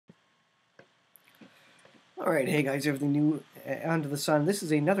Alright, hey guys, everything new under the sun. This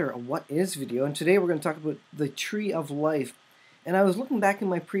is another What Is video, and today we're going to talk about the Tree of Life. And I was looking back in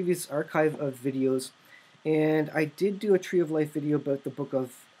my previous archive of videos, and I did do a Tree of Life video about the book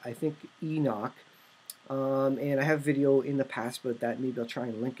of, I think, Enoch. And I have a video in the past about that. Maybe I'll try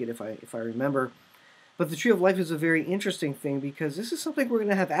and link it if I remember. But the Tree of Life is a very interesting thing because this is something we're going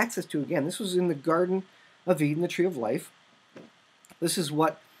to have access to again. This was in the Garden of Eden, the Tree of Life. This is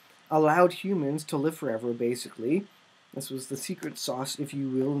what allowed humans to live forever, basically. This was the secret sauce, if you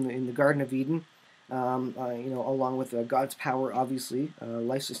will, in the Garden of Eden, along with God's power, obviously,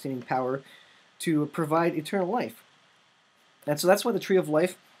 life-sustaining power, to provide eternal life. And so that's why the Tree of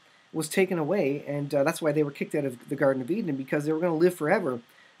Life was taken away, and that's why they were kicked out of the Garden of Eden, because they were going to live forever.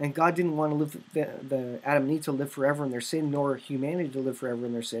 And God didn't want to live the Adam and Eve to live forever in their sin, nor humanity to live forever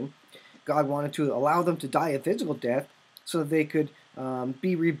in their sin. God wanted to allow them to die a physical death so that they could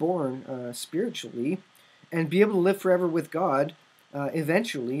be reborn spiritually and be able to live forever with God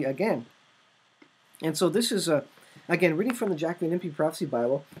eventually again. And so this is, again, reading from the Jack Van Impe Prophecy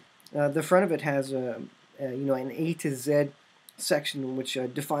Bible. The front of it has an A to Z section which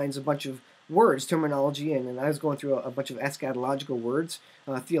defines a bunch of words, terminology, and I was going through a bunch of eschatological words,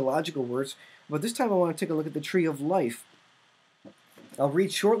 theological words. But this time I want to take a look at the Tree of Life. I'll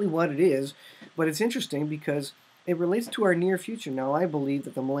read shortly what it is, but it's interesting because it relates to our near future. Now, I believe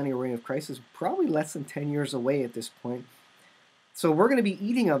that the millennial reign of Christ is probably less than 10 years away at this point. So we're going to be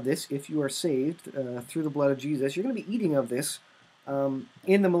eating of this, if you are saved through the blood of Jesus. You're going to be eating of this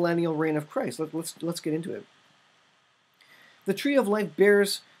in the millennial reign of Christ. Let's get into it. The Tree of Life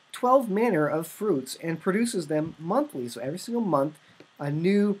bears 12 manner of fruits and produces them monthly. So every single month, a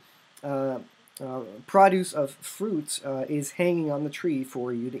new produce of fruits is hanging on the tree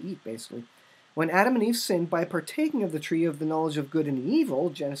for you to eat, basically. When Adam and Eve sinned by partaking of the tree of the knowledge of good and evil,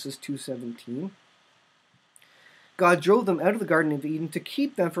 Genesis 2:17, God drove them out of the Garden of Eden to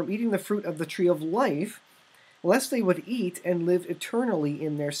keep them from eating the fruit of the tree of life, lest they would eat and live eternally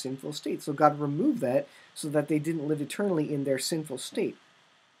in their sinful state. So God removed that so that they didn't live eternally in their sinful state.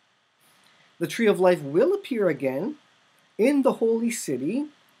 The tree of life will appear again in the holy city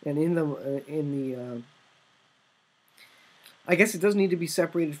and I guess it does need to be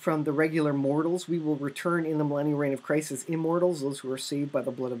separated from the regular mortals. We will return in the millennial reign of Christ as immortals, those who are saved by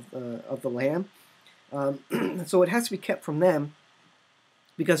the blood of the Lamb. So it has to be kept from them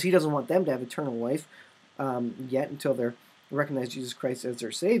because he doesn't want them to have eternal life yet until they recognize Jesus Christ as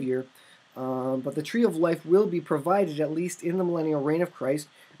their Savior. But the tree of life will be provided, at least in the millennial reign of Christ,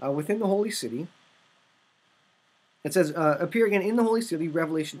 within the holy city. It says, appear again in the holy city.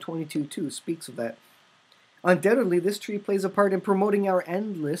 Revelation 22:2 speaks of that. Undoubtedly, this tree plays a part in promoting our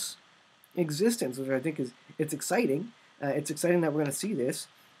endless existence, which I think it's exciting. It's exciting that we're going to see this.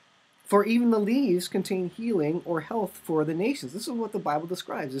 For even the leaves contain healing or health for the nations. This is what the Bible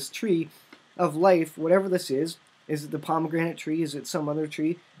describes. This tree of life, whatever this is it the pomegranate tree? Is it some other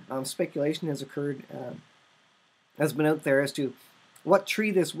tree? Speculation has occurred, has been out there as to what tree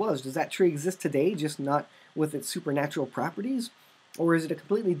this was. Does that tree exist today, just not with its supernatural properties? Or is it a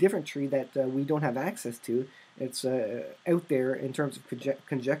completely different tree that we don't have access to? It's out there in terms of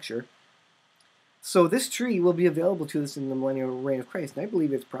conjecture. So this tree will be available to us in the millennial reign of Christ. And I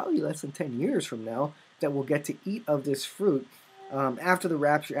believe it's probably less than 10 years from now that we'll get to eat of this fruit after the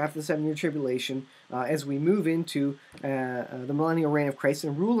rapture, after the 7-year tribulation, as we move into the millennial reign of Christ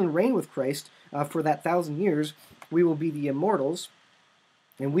and rule and reign with Christ for that 1,000 years. We will be the immortals,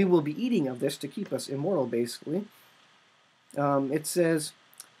 and we will be eating of this to keep us immortal, basically. It says,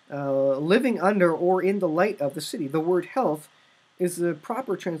 living under or in the light of the city. The word health is the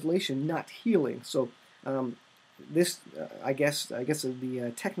proper translation, not healing. So this, I guess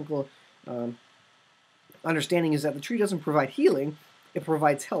the technical understanding is that the tree doesn't provide healing, it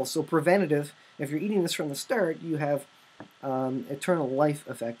provides health. So preventative, if you're eating this from the start, you have eternal life,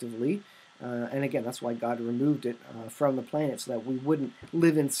 effectively. And again, that's why God removed it from the planet, so that we wouldn't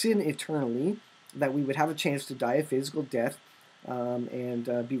live in sin eternally, that we would have a chance to die a physical death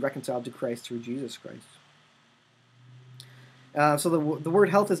and be reconciled to Christ through Jesus Christ. So the word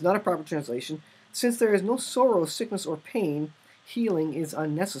health is not a proper translation. Since there is no sorrow, sickness, or pain, healing is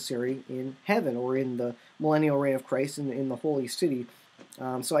unnecessary in heaven or in the millennial reign of Christ in the holy city.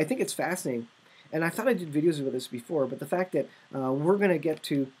 So I think it's fascinating. And I thought I did videos about this before, but the fact that we're going to get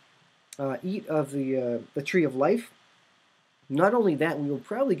to eat of the tree of life. Not only that, we will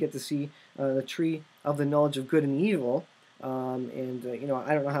probably get to see the tree of the knowledge of good and evil, I don't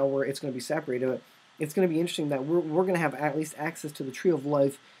know how it's going to be separated, but it's going to be interesting that we're going to have at least access to the tree of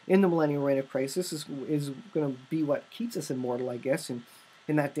life in the millennial reign of Christ. This is going to be what keeps us immortal, I guess, and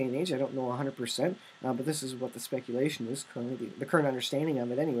in that day and age. I don't know 100%, but this is what the speculation is currently, the current understanding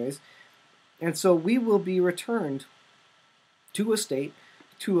of it anyways. And so we will be returned to a state,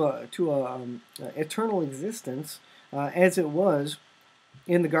 to a eternal existence as it was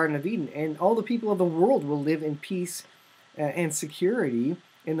in the Garden of Eden. And all the people of the world will live in peace and security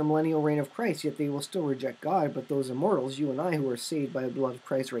in the millennial reign of Christ, yet they will still reject God. But those immortals, you and I, who are saved by the blood of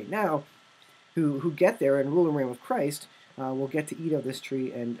Christ right now, who get there and rule and reign with Christ, will get to eat of this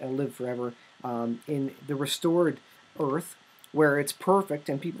tree and live forever in the restored earth, where it's perfect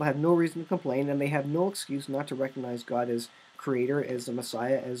and people have no reason to complain, and they have no excuse not to recognize God as Creator, as the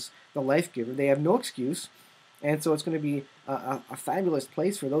Messiah, as the life giver. They have no excuse. And so it's going to be a fabulous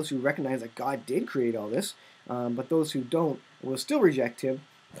place for those who recognize that God did create all this, but those who don't will still reject Him,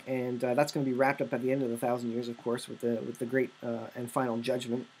 and that's going to be wrapped up at the end of the 1,000 years, of course, with the great and final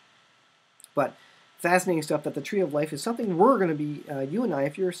judgment. But fascinating stuff, that the tree of life is something we're going to be, you and I,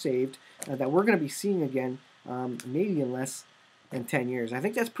 if you're saved, that we're going to be seeing again, maybe in less than 10 years. I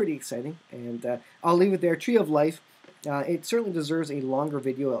think that's pretty exciting, and I'll leave it there. Tree of life. It certainly deserves a longer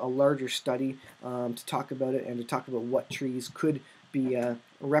video, a larger study to talk about it and to talk about what trees could be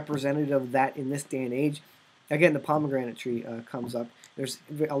representative of that in this day and age. Again, the pomegranate tree comes up. There's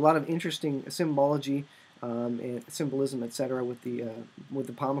a lot of interesting symbology, and symbolism, etc., with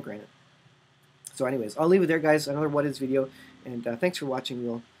the pomegranate. So anyways, I'll leave it there, guys. Another What Is video, and thanks for watching.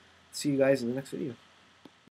 We'll see you guys in the next video.